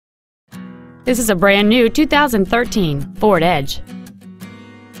This is a brand new 2013 Ford Edge.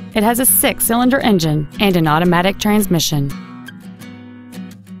 It has a 6-cylinder engine and an automatic transmission.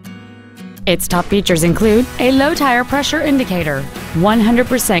 Its top features include a low tire pressure indicator,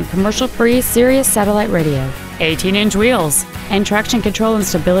 100% commercial-free Sirius satellite radio, 18-inch wheels, and traction control and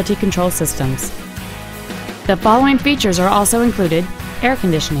stability control systems. The following features are also included: air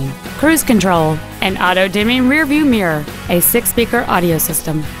conditioning, cruise control, an auto-dimming rear-view mirror, a 6-speaker audio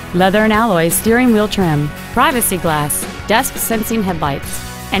system, leather and alloy steering wheel trim, privacy glass, dusk-sensing headlights,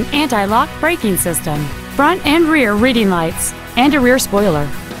 an anti-lock braking system, front and rear reading lights, and a rear spoiler.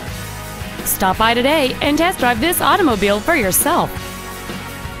 Stop by today and test drive this automobile for yourself.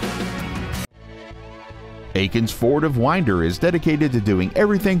 Akins Ford of Winder is dedicated to doing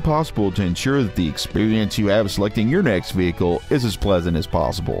everything possible to ensure that the experience you have selecting your next vehicle is as pleasant as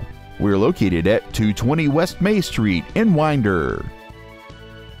possible. We're located at 220 West May Street in Winder.